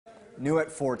New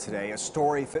at 4 today, a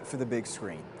story fit for the big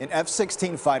screen. An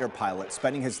F-16 fighter pilot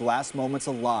spending his last moments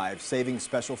alive saving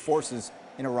special forces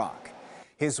in Iraq.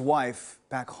 His wife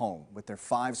back home with their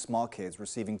 5 small kids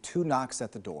receiving 2 knocks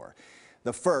at the door.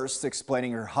 The first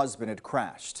explaining her husband had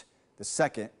crashed. The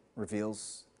second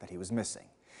reveals that he was missing.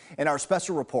 In our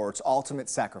special reports, Ultimate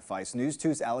Sacrifice, News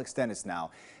 2's Alex Dennis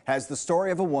now has the story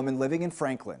of a woman living in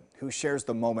Franklin who shares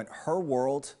the moment her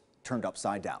world turned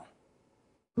upside down.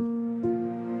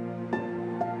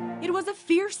 It was a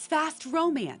fierce, fast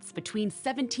romance between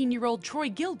 17-year-old Troy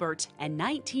Gilbert and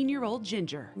 19-year-old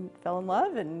Ginger. Fell in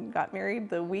love and got married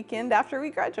the weekend after we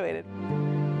graduated.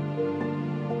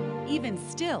 Even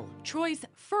still, Troy's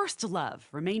first love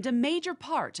remained a major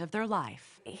part of their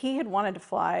life. He had wanted to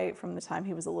fly from the time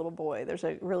he was a little boy. There's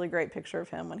a really great picture of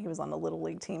him when he was on the Little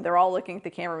League team. They're all looking at the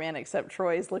cameraman except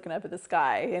Troy's looking up at the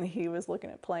sky and he was looking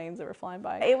at planes that were flying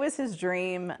by. It was his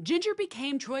dream. Ginger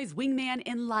became Troy's wingman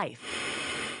in life.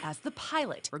 As the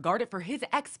pilot, regarded for his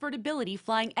expert ability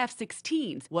flying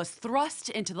F-16s, was thrust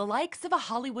into the likes of a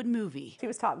Hollywood movie. He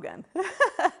was Top Gun.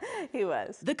 He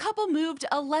was. The couple moved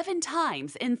 11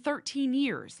 times in 13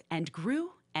 years and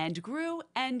grew and grew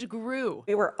and grew.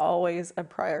 We were always a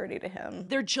priority to him.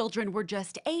 Their children were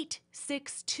just 8,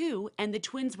 6, 2, and the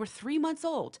twins were 3 months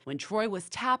old when Troy was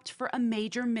tapped for a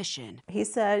major mission. He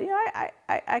said,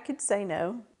 I could say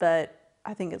no, but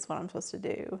I think it's what I'm supposed to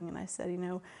do. And I said,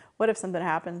 what if something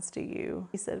happens to you?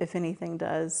 He said, if anything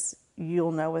does,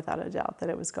 you'll know without a doubt that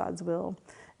it was God's will.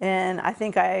 And I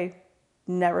think I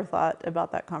never thought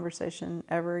about that conversation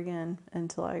ever again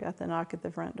until I got the knock at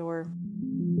the front door.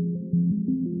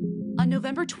 On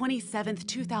November 27,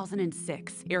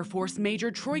 2006, Air Force Major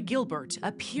Troy Gilbert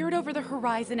appeared over the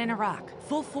horizon in Iraq,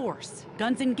 full force,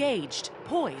 guns engaged,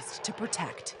 poised to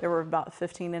protect. There were about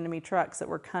 15 enemy trucks that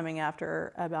were coming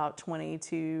after about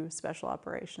 22 special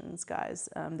operations guys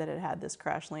that had had this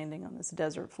crash landing on this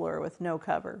desert floor with no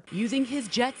cover. Using his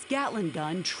jet's Gatling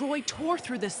gun, Troy tore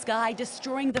through the sky,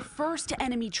 destroying the first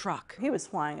enemy truck. He was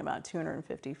flying about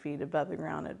 250 feet above the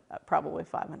ground at probably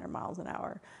 500 miles an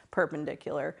hour,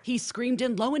 perpendicular. He screamed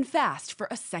in low and fast for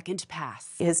a second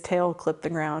pass. His tail clipped the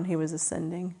ground. He was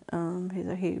ascending.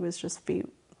 He was just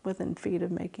within feet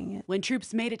of making it. When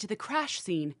troops made it to the crash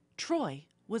scene, Troy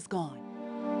was gone.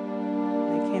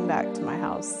 They came back to my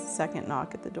house, second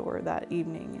knock at the door that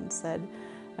evening, and said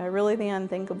really the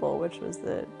unthinkable, which was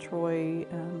that Troy,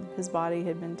 his body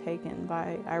had been taken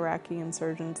by Iraqi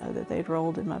insurgents, that they'd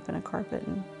rolled him up in a carpet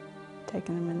and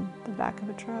taken him in the back of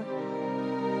a truck.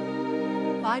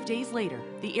 5 days later,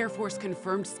 the Air Force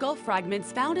confirmed skull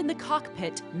fragments found in the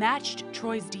cockpit matched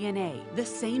Troy's DNA. The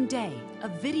same day, a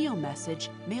video message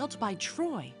mailed by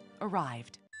Troy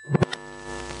arrived.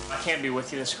 I can't be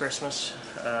with you this Christmas,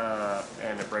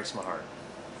 and it breaks my heart.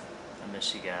 I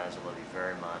miss you guys. I love you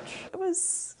very much. It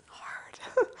was hard.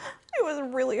 It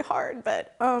was really hard,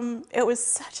 but it was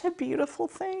such a beautiful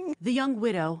thing. The young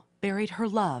widow buried her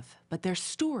love, but their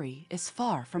story is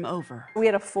far from over. We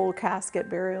had a full casket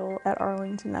burial at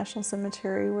Arlington National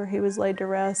Cemetery where he was laid to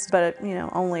rest, but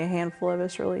only a handful of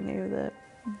us really knew that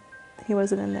he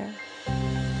wasn't in there.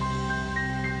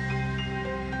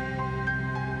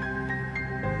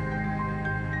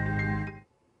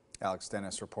 Alex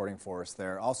Dennis reporting for us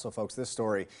there. Also, folks, this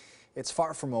story, it's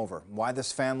far from over. Why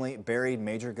this family buried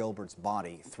Major Gilbert's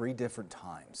body 3 different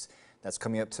times. That's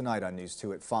coming up tonight on News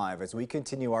 2 at 5 as we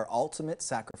continue our Ultimate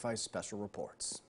Sacrifice special reports.